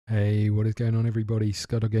Hey, what is going on, everybody?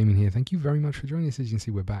 ScottDogGaming here. Thank you very much for joining us. As you can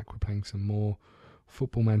see, we're back. We're playing some more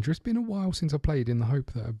Football Manager. It's been a while since I played, in the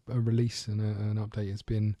hope that a release and an update has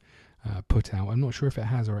been put out. I'm not sure if it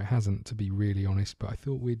has or it hasn't, to be really honest, but I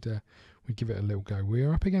thought we'd give it a little go.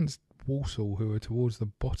 We're up against Walsall, who are towards the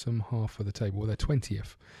bottom half of the table. Well, they're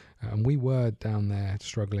 20th, and we were down there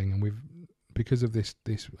struggling, and because of this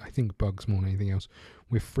I think bugs more than anything else,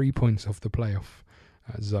 we're 3 points off the playoff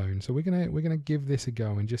zone. So we're gonna give this a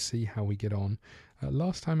go and just see how we get on.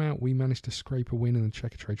 Last time out, we managed to scrape a win in the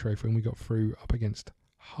Checkatrade Trophy, and we got through up against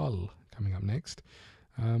Hull coming up next.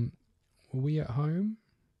 Were we at home?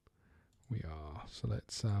 We are. So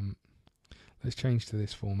let's change to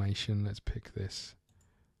this formation. Let's pick this.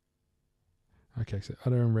 Okay, so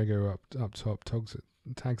Udder and Rego up top.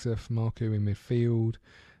 Tagsef, Marku in midfield.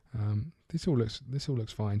 This all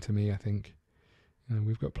looks fine to me, I think.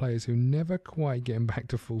 We've got players who never quite getting back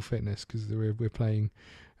to full fitness because we're playing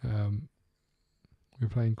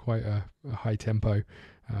quite a high tempo,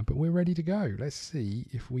 but we're ready to go. Let's see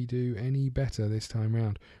if we do any better this time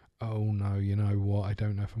round. Oh no, you know what? I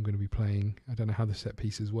don't know if I'm going to be playing. I don't know how the set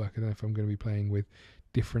pieces work. I don't know if I'm going to be playing with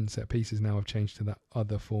different set pieces now. I've changed to that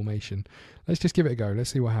other formation. Let's just give it a go.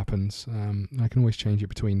 Let's see what happens. I can always change it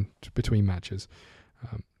between matches.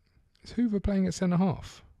 Is Hoover playing at centre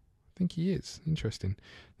half? I think he is. Interesting.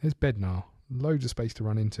 There's Bednar. Loads of space to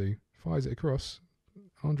run into. Fires it across.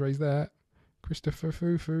 Andre's there. Christopher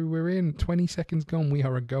Fufu. We're in. 20 seconds gone. We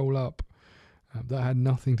are a goal up. That had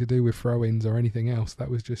nothing to do with throw-ins or anything else. That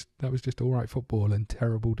was just all right football and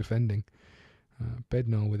terrible defending.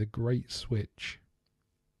 Bednar with a great switch.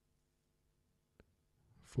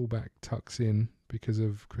 Fullback tucks in because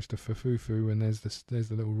of Christopher Fufu, and there's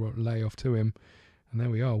the little layoff to him. And there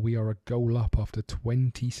we are. We are a goal up after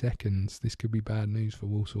 20 seconds. This could be bad news for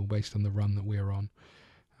Walsall based on the run that we are on.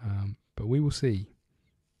 But we will see.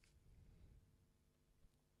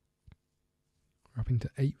 We're up into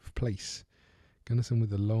 8th place. Gunnarsson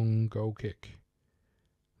with the long goal kick.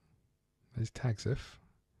 There's Tagsef.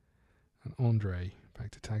 And Andre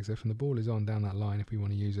back to Tagsef. And the ball is on down that line if we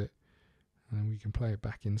want to use it. And we can play it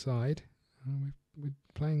back inside. We're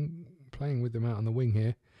playing with them out on the wing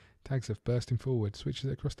here. Tagsef bursting forward, switches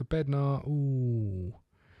it across to Bednar. Ooh,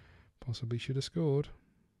 possibly should have scored.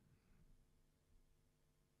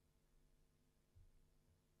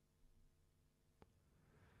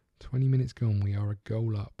 "20 minutes gone. We are a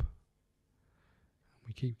goal up.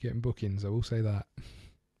 We keep getting bookings. I will say that.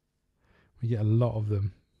 We get a lot of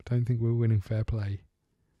them. I don't think we're winning fair play.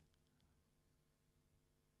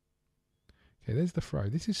 Okay, there's the throw.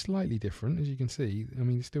 This is slightly different, as you can see. I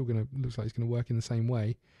mean, it's still looks like it's gonna work in the same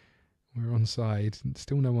way. We're onside.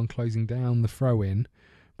 Still no one closing down the throw-in.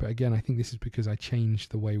 But again, I think this is because I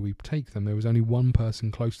changed the way we take them. There was only one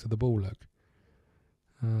person close to the ball, look.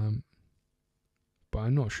 But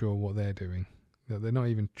I'm not sure what they're doing. They're not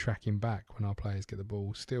even tracking back when our players get the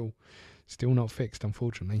ball. Still not fixed,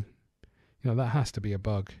 unfortunately. That has to be a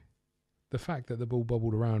bug. The fact that the ball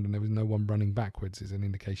bobbled around and there was no one running backwards is an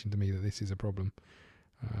indication to me that this is a problem.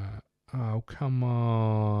 Oh, come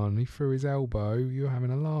on. He threw his elbow. You're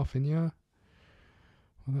having a laugh, aren't you?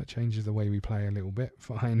 Well, that changes the way we play a little bit.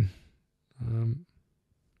 Fine.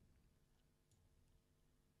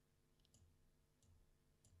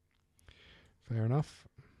 Fair enough.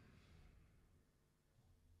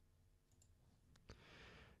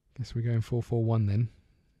 Guess we're going 4-4-1 then.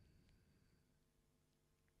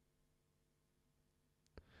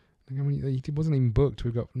 He wasn't even booked.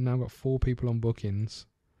 We've now got 4 people on bookings.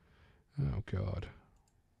 Oh, God.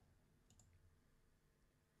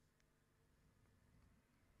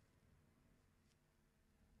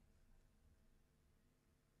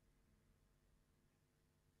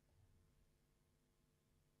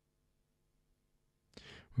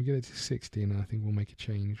 We'll get it to 60, and I think we'll make a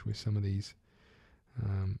change with some of these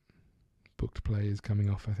booked players coming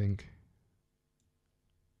off, I think.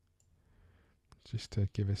 Just to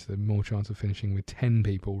give us the more chance of finishing with 10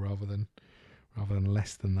 people rather than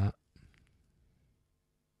less than that.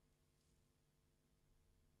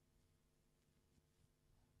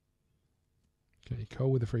 Okay,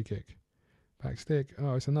 Cole with a free kick. Back stick.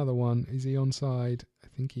 Oh, it's another one. Is he onside? I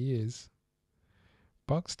think he is.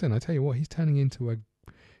 Buxton, I tell you what, he's turning into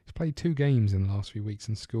he's played 2 games in the last few weeks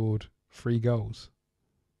and scored 3 goals.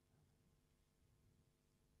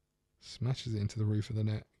 Smashes it into the roof of the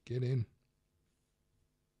net. Get in.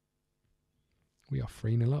 We are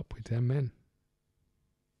 3-0 up with 10 men.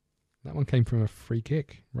 That one came from a free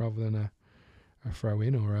kick rather than a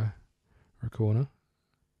throw-in or a corner.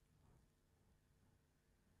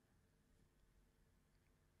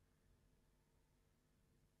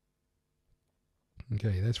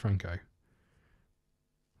 Okay, there's Franco.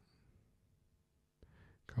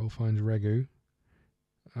 Cole finds Regu.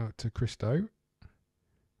 Out to Christo.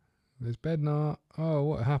 There's Bednar. Oh,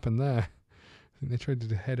 what happened there? I think they tried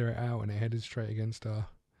to header it out and it headed straight against our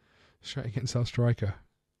striker.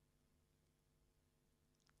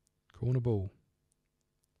 Corner ball.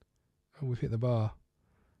 Oh, we've hit the bar.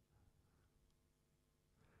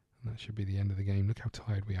 And that should be the end of the game. Look how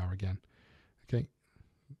tired we are again. Okay.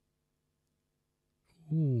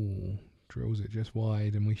 Ooh, drills it just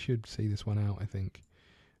wide, and we should see this one out, I think.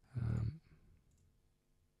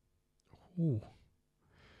 Ooh.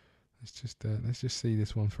 Let's just see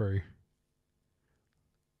this one through.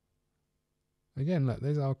 Again, look,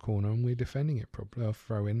 there's our corner, and we're defending it properly.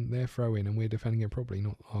 They're throwing, and we're defending it properly,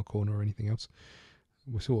 not our corner or anything else.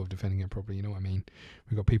 We're sort of defending it properly, you know what I mean?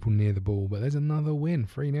 We've got people near the ball, but there's another win,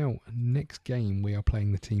 3-0. Next game, we are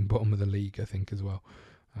playing the team bottom of the league, I think, as well.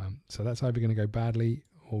 So that's either going to go badly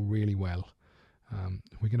or really well.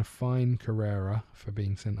 We're going to fine Carrera for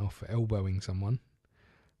being sent off for elbowing someone.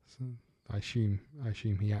 So I assume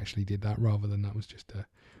he actually did that rather than that was just a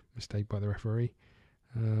mistake by the referee.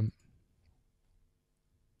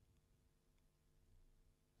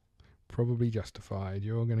 Probably justified.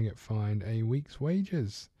 You're going to get fined a week's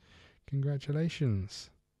wages. Congratulations.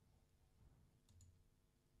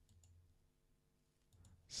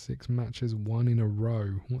 6 matches, 1 in a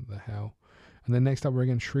row. What the hell? And then next up we're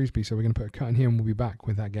against Shrewsbury, so we're going to put a cut in here and we'll be back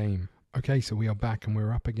with that game. Okay, so we are back and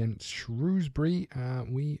we're up against Shrewsbury.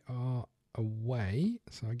 We are away,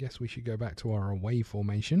 so I guess we should go back to our away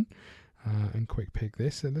formation and quick pick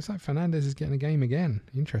this. It looks like Fernandez is getting a game again.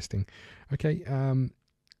 Interesting. Okay,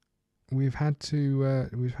 we've had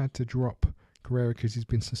to drop Carrera because he's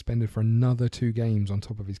been suspended for another 2 games on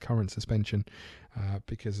top of his current suspension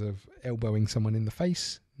because of elbowing someone in the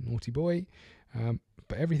face. Naughty boy.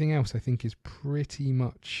 But everything else I think is pretty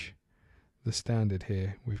much the standard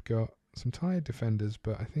here. We've got some tired defenders,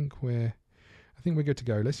 but I think we're good to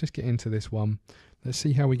go. Let's just get into this one. Let's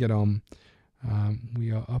see how we get on.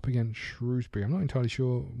 We are up against Shrewsbury. I'm not entirely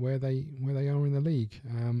sure where they are in the league.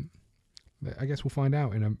 I guess we'll find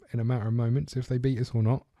out in a matter of moments if they beat us or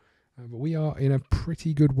not. But we are in a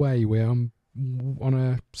pretty good way. We're on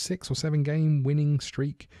a 6 or 7 game winning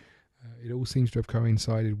streak. It all seems to have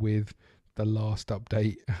coincided with the last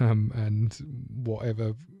update and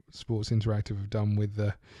whatever Sports Interactive have done with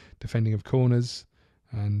the defending of corners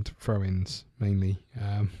and throw-ins mainly.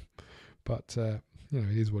 But it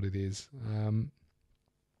is what it is.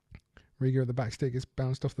 Riga at the back stick is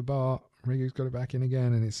bounced off the bar. Riga's got it back in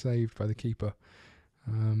again and it's saved by the keeper.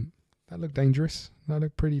 That looked dangerous. That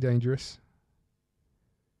looked pretty dangerous.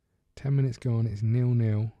 10 minutes gone. It's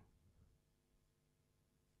 0-0.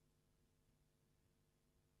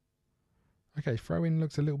 Okay, throw-in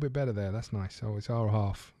looks a little bit better there. That's nice. Oh, it's our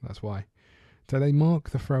half. That's why. So they mark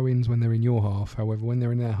the throw-ins when they're in your half. However, when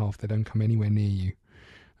they're in their half, they don't come anywhere near you,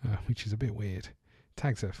 which is a bit weird.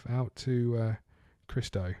 Tagsif out to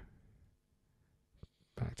Christo.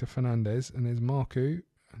 Back to Fernandez. And there's Marku.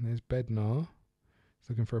 And there's Bednar. He's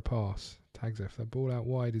looking for a pass. Tagsif. That ball out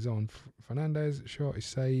wide is on. Fernandez. Shot is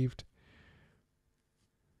saved.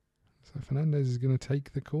 So Fernandez is going to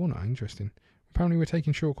take the corner. Interesting. Apparently we're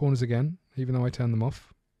taking short corners again, even though I turned them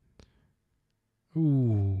off.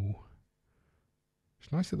 Ooh. It's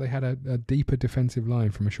nice that they had a deeper defensive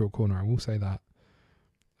line from a short corner, I will say that.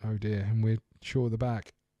 Oh dear, and we're short at the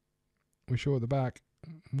back. We're short at the back.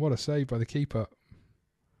 What a save by the keeper.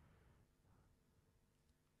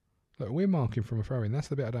 Look, we're marking from a throw-in. That's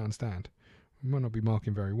the bit I don't understand. We might not be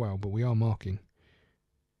marking very well, but we are marking.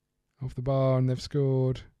 Off the bar, and they've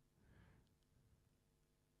scored.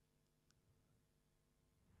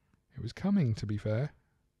 It was coming, to be fair.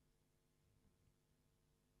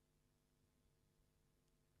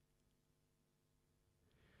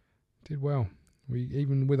 Did well. We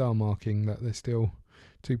even with our marking, that there's still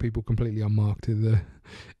 2 people completely unmarked to the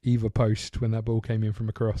either post when that ball came in from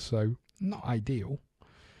across. So not ideal.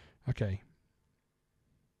 Okay.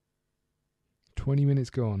 20 minutes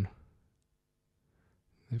gone.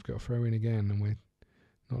 They've got to throw in again, and we're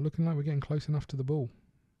not looking like we're getting close enough to the ball.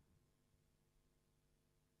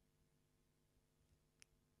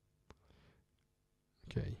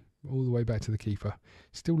 Okay, all the way back to the keeper.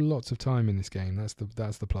 Still lots of time in this game. That's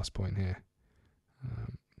the plus point here.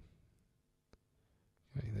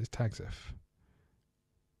 Okay, there's Tagsif.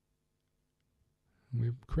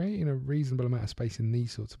 We're creating a reasonable amount of space in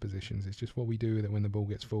these sorts of positions. It's just what we do with it when the ball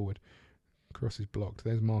gets forward. Cross is blocked.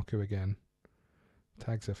 There's Marku again.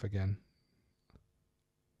 Tagsif again.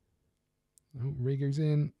 Oh, Rigu's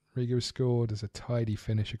in. Rigu scored. There's a tidy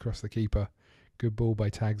finish across the keeper. Good ball by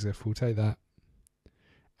Tagsif. We'll take that.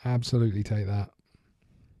 Absolutely take that.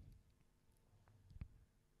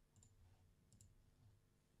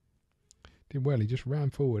 Did well. He just ran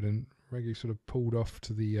forward and Regu sort of pulled off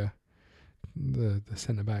to the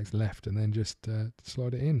centre-back's left and then just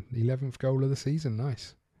slide it in. 11th goal of the season.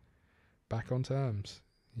 Nice. Back on terms.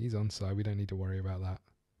 He's onside. We don't need to worry about that.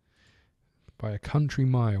 By a country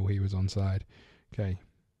mile he was onside. Okay.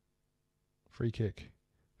 Free kick.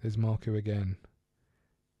 There's Marku again.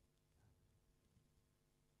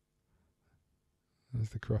 There's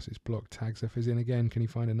the cross. It's blocked. Tagzef is in again. Can he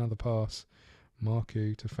find another pass?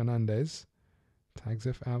 Marku to Fernandez.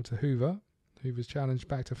 Tagzef out to Hoover. Hoover's challenged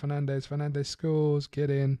back to Fernandez. Fernandez scores. Get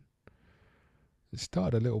in. It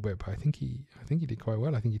started a little bit, but I think he did quite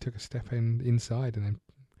well. I think he took a step inside and then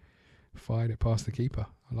fired it past the keeper.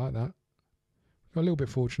 I like that. Got a little bit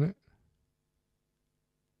fortunate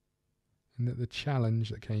in that the challenge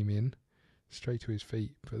that came in straight to his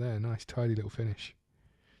feet. But there, nice tidy little finish.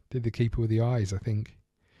 Did the keeper with the eyes, I think.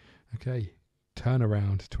 Okay,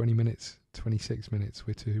 turnaround. 20 minutes, 26 minutes.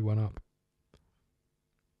 We're 2-1 up.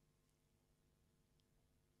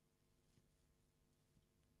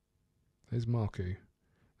 There's Marku.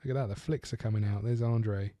 Look at that, the flicks are coming out. There's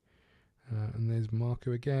Andre. And there's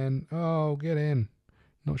Marku again. Oh, get in.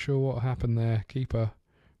 Not sure what happened there. Keeper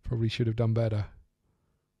probably should have done better.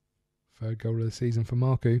 3rd goal of the season for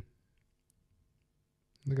Marku.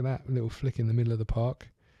 Look at that little flick in the middle of the park.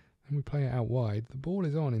 And we play it out wide. The ball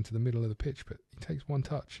is on into the middle of the pitch, but he takes one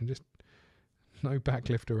touch and just no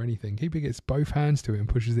backlift or anything. Keeper gets both hands to it and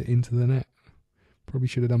pushes it into the net. Probably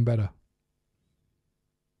should have done better.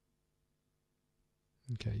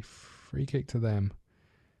 Okay, free kick to them.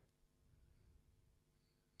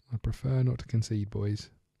 I prefer not to concede, boys.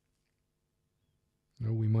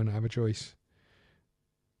 No, we might not have a choice.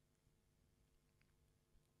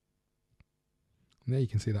 And there you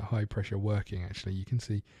can see that high pressure working, actually. You can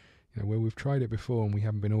see, where we've tried it before and we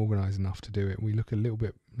haven't been organised enough to do it, we look a little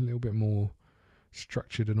bit more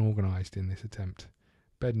structured and organised in this attempt.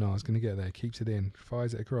 Bednar's going to get there, keeps it in,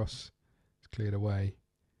 fires it across. It's cleared away.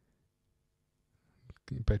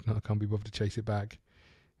 Bednar can't be bothered to chase it back.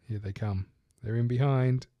 Here they come. They're in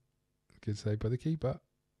behind. Good save by the keeper.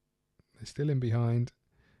 They're still in behind.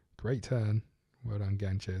 Great turn. Well done,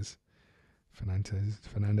 Ganchez.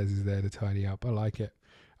 Fernandez is there to tidy up. I like it.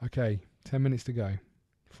 Okay, 10 minutes to go.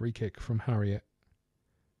 Free kick from Harriet.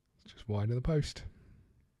 Just wide of the post.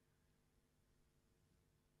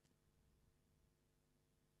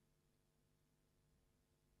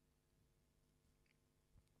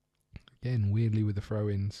 Again, weirdly with the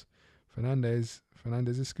throw-ins. Fernandez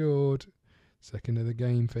has scored. 2nd of the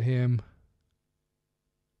game for him.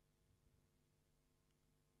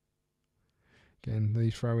 Again,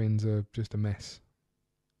 these throw-ins are just a mess.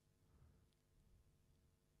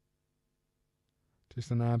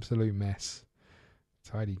 Just an absolute mess.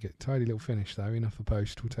 Tidy little finish though. Enough the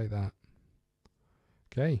post. We'll take that.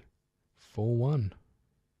 Okay, 4-1.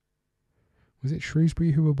 Was it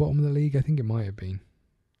Shrewsbury who were bottom of the league? I think it might have been.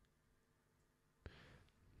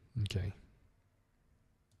 Okay.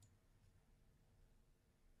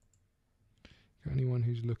 Got anyone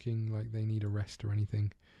who's looking like they need a rest or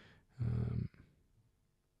anything?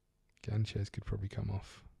 Ganchez could probably come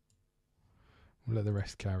off. We'll let the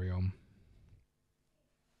rest carry on.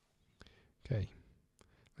 Okay.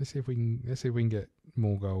 Let's see if we can get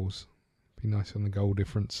more goals. Be nice on the goal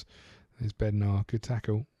difference. There's Bednar, good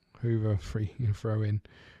tackle. Hoover, free throw in.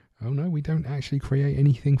 Oh no, we don't actually create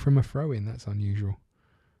anything from a throw in. That's unusual.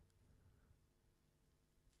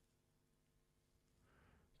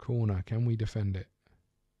 Corner, can we defend it?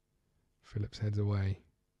 Phillips heads away.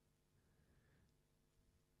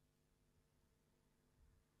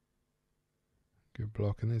 Good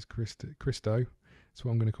block, and there's Christo. That's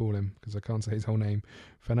what I'm going to call him because I can't say his whole name.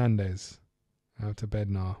 Fernandez out to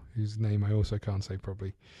Bednar, whose name I also can't say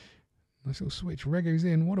properly. Nice little switch. Regu's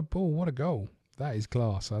in. What a ball! What a goal! That is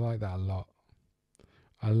class. I like that a lot.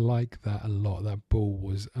 That ball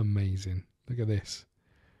was amazing. Look at this.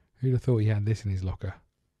 Who'd have thought he had this in his locker?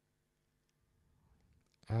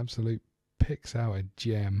 Absolute picks out a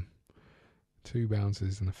gem. 2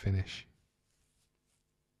 bounces and a finish.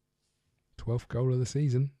 12th goal of the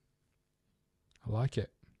season. I like it.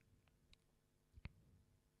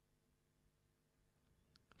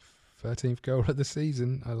 13th goal of the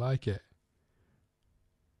season. I like it.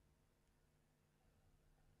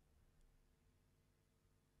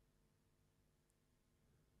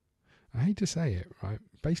 I hate to say it, right?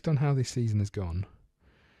 Based on how this season has gone,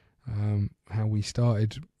 how we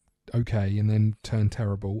started okay and then turned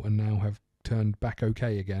terrible and now have turned back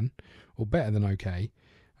okay again, or better than okay,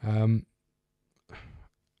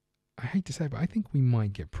 I hate to say it, but I think we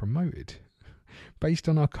might get promoted based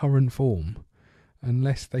on our current form,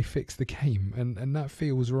 unless they fix the game, and that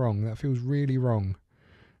feels wrong. That feels really wrong.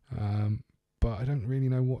 But I don't really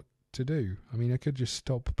know what to do. I mean, I could just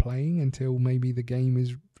stop playing until maybe the game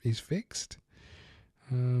is fixed.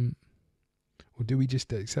 Or do we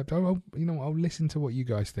just accept? I'll listen to what you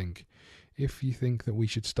guys think. If you think that we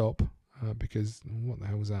should stop, because what the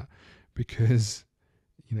hell was that? Because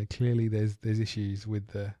clearly there's issues with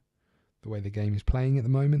the way the game is playing at the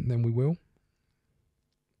moment, then we will.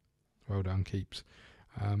 Well done, Keeps.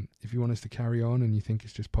 If you want us to carry on and you think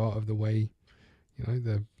it's just part of the way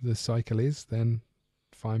the cycle is, then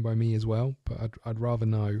fine by me as well. But I'd rather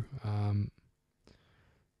know.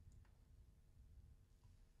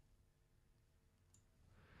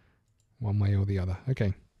 One way or the other.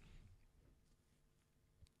 Okay.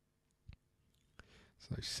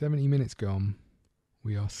 So 70 minutes gone.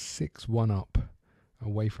 We are 6-1 up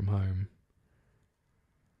away from home.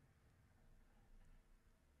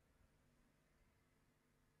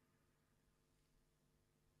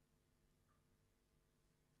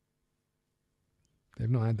 They've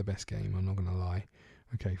not had the best game, I'm not going to lie.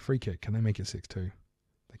 Okay, free kick. Can they make it 6-2?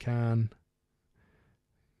 They can.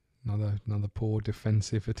 Another poor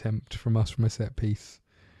defensive attempt from us from a set piece.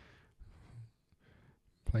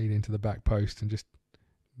 Played into the back post and just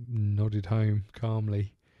nodded home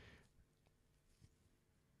calmly.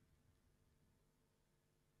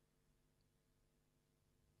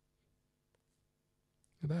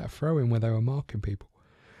 That throw-in where they were marking people.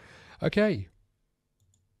 Okay.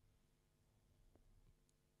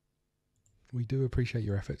 We do appreciate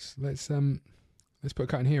your efforts. Let's put a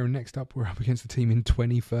cut in here, and next up we're up against the team in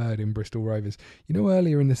 23rd in Bristol Rovers.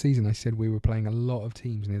 Earlier in the season I said we were playing a lot of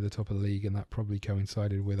teams near the top of the league, and that probably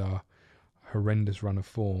coincided with our horrendous run of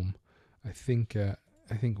form. I think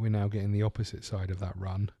we're now getting the opposite side of that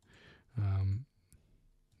run,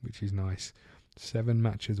 which is nice. 7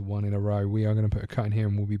 matches won in a row. We are going to put a cut in here,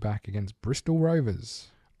 and we'll be back against Bristol Rovers.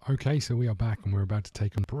 Okay, so we are back, and we're about to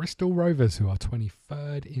take on Bristol Rovers, who are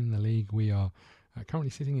 23rd in the league. We are currently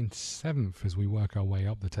sitting in 7th as we work our way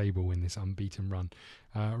up the table in this unbeaten run.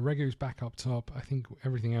 Regu's back up top. I think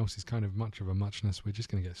everything else is kind of much of a muchness. We're just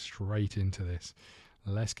going to get straight into this.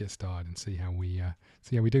 Let's get started and see how we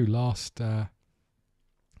do. Last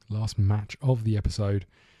match of the episode.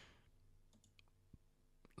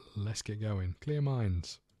 Let's get going. Clear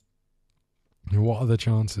minds. What are the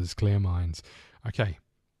chances? Clear minds. Okay.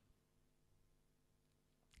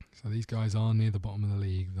 So these guys are near the bottom of the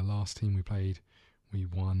league. The last team we played, we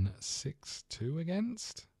won 6-2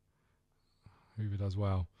 against. Hoover does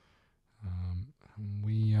well.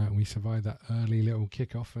 We survived that early little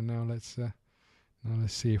kickoff, and now let's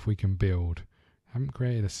see if we can build. Haven't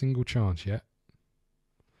created a single chance yet.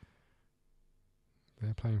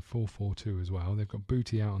 They're playing 4-4-2 as well. They've got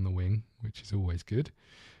Booty out on the wing, which is always good.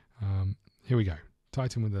 Here we go.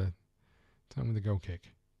 Titan with the goal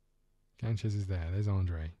kick. Ganchez is there. There's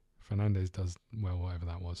Andre. Fernandez does well, whatever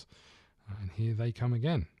that was. And here they come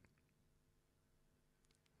again.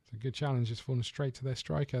 It's a good challenge. Just falling straight to their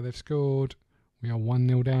striker. They've scored. We are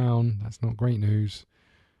 1-0 down. That's not great news.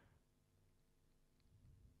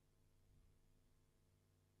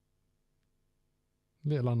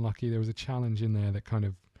 Little unlucky. There was a challenge in there that kind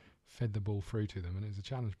of fed the ball through to them, and it was a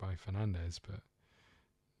challenge by Fernandez, but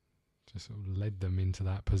just sort of led them into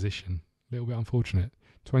that position. A little bit unfortunate.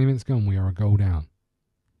 20 minutes gone, we are a goal down.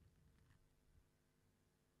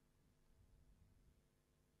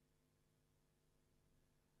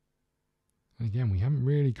 And again, we haven't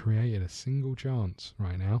really created a single chance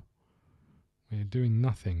right now. We're doing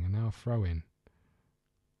nothing, and now a throw in.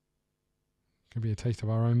 Could be a taste of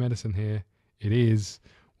our own medicine here. It is.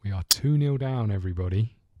 We are 2-0 down,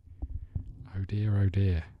 everybody. Oh dear, oh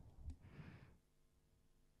dear.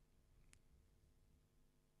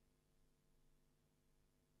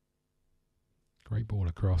 Great ball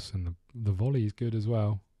across, and the volley is good as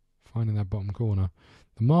well. Finding that bottom corner.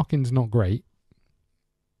 The marking's not great.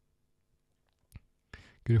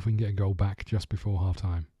 Good if we can get a goal back just before half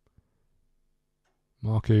time.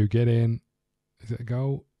 Marku, get in. Is it a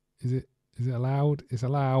goal? Is it allowed? It's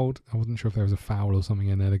allowed. I wasn't sure if there was a foul or something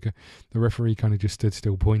in there. The referee kind of just stood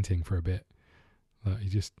still pointing for a bit. He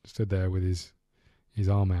just stood there with his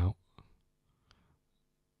arm out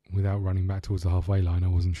without running back towards the halfway line. I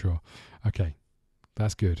wasn't sure. Okay,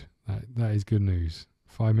 that's good. That is good news.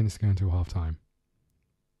 5 minutes to go until half time.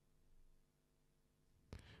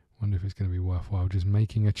 Wonder if it's going to be worthwhile just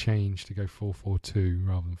making a change to go 4-4-2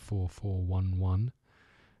 rather than 4-4-1-1.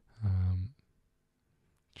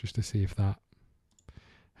 Just to see if that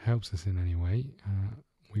helps us in any way.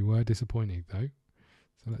 We were disappointed though.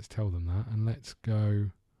 So let's tell them that, and let's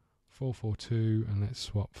go 4-4-2, and let's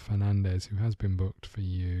swap Fernandez, who has been booked, for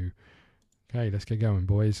you. Okay, let's get going,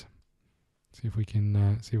 boys. See if we can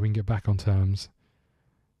get back on terms.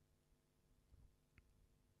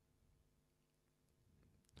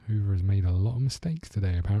 Hoover has made a lot of mistakes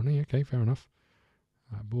today, apparently. Okay, fair enough.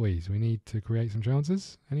 Boys, we need to create some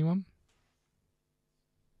chances. Anyone?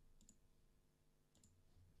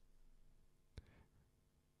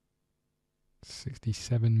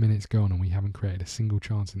 "67 minutes gone and we haven't created a single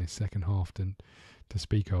chance in this second half to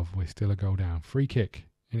speak of. We're still a goal down. Free kick.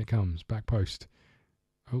 In it comes. Back post.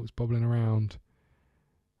 Oh, it's bobbling around.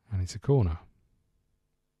 And it's a corner.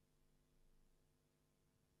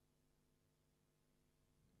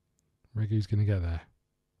 Regu's going to get there.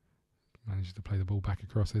 Manages to play the ball back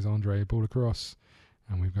across. There's Andre. Ball across.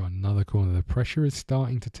 And we've got another corner. The pressure is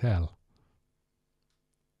starting to tell.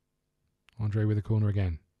 Andre with a corner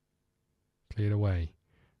again. Cleared away.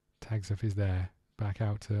 Tagsif is there. Back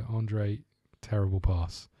out to Andre. Terrible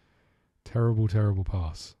pass. Terrible, terrible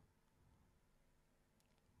pass.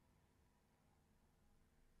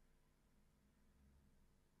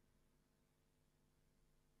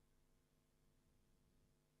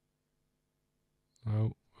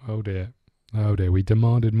 Oh dear. Oh dear. We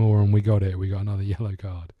demanded more and we got it. We got another yellow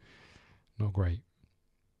card. Not great.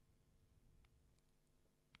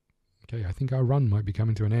 Okay, I think our run might be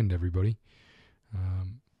coming to an end, everybody.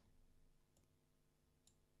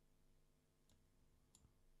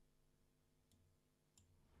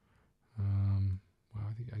 Well,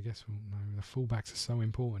 I guess no, the fullbacks are so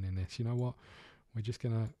important in this. You know what? We're just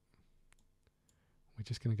gonna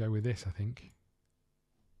go with this, I think.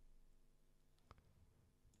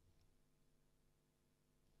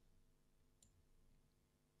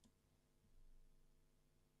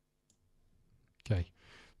 Okay,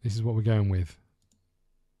 this is what we're going with.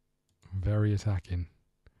 Very attacking.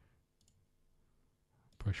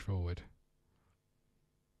 Push forward.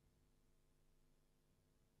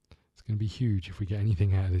 It's going to be huge if we get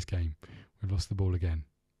anything out of this game. We've lost the ball again.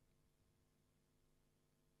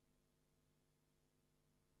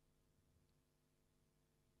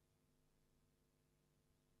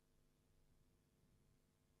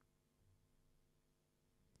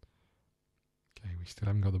 Okay, we still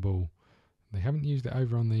haven't got the ball. They haven't used it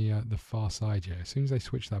over on the far side yet. As soon as they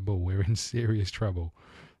switch that ball, we're in serious trouble.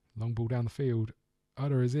 Long ball down the field.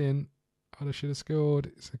 Udder is in. Udder should have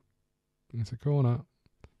scored. It's a corner.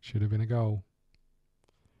 Should have been a goal.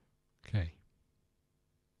 Okay.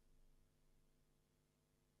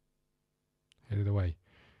 Headed away.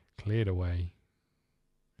 Cleared away.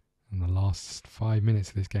 And the last 5 minutes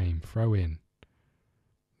of this game. Throw in.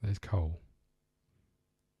 There's Cole.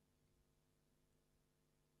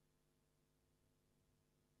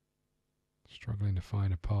 Struggling to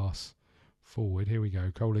find a pass forward. Here we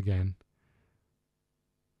go. Cole again.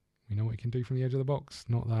 We know what he can do from the edge of the box.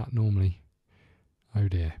 Not that normally. Oh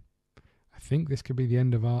dear. I think this could be the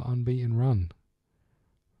end of our unbeaten run.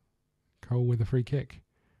 Cole with a free kick.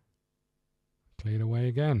 Cleared away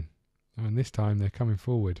again. Oh, and this time they're coming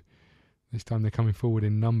forward. This time they're coming forward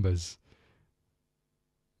in numbers.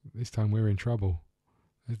 This time we're in trouble.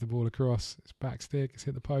 There's the ball across. It's back stick. It's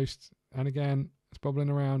hit the post. And again, it's bobbling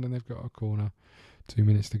around and they've got a corner. 2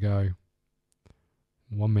 minutes to go.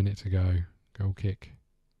 1 minute to go. Goal kick.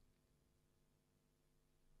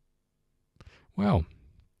 Well,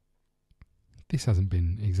 this hasn't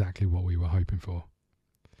been exactly what we were hoping for.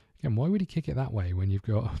 Again, why would he kick it that way when you've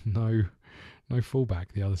got no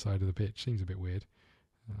fullback the other side of the pitch? Seems a bit weird.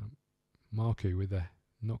 Marku with the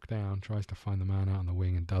knockdown tries to find the man out on the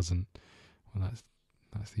wing and doesn't. Well,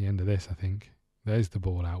 that's the end of this, I think. There's the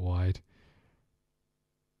ball out wide.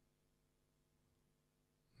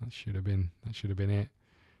 That should have been it.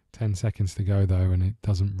 10 seconds to go though, and it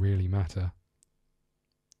doesn't really matter.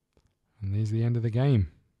 And there's the end of the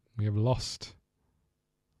game. We have lost.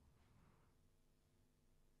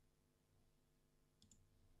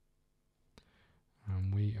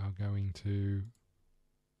 And we are going to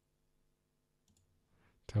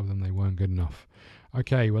tell them they weren't good enough.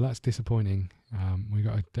 Okay, well that's disappointing. We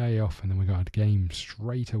got a day off and then we got a game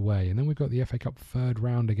straight away. And then we've got the FA Cup third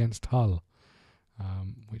round against Hull,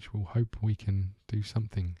 which we'll hope we can do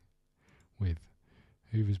something with.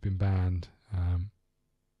 Hoover's been banned.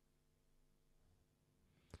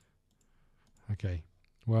 Okay,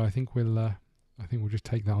 well I think we'll just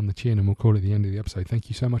take that on the chin and we'll call it the end of the episode. Thank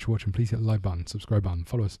you so much for watching. Please hit the like button, subscribe button,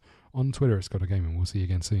 follow us on Twitter at ScottDogGaming. We'll see you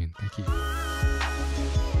again soon. Thank you.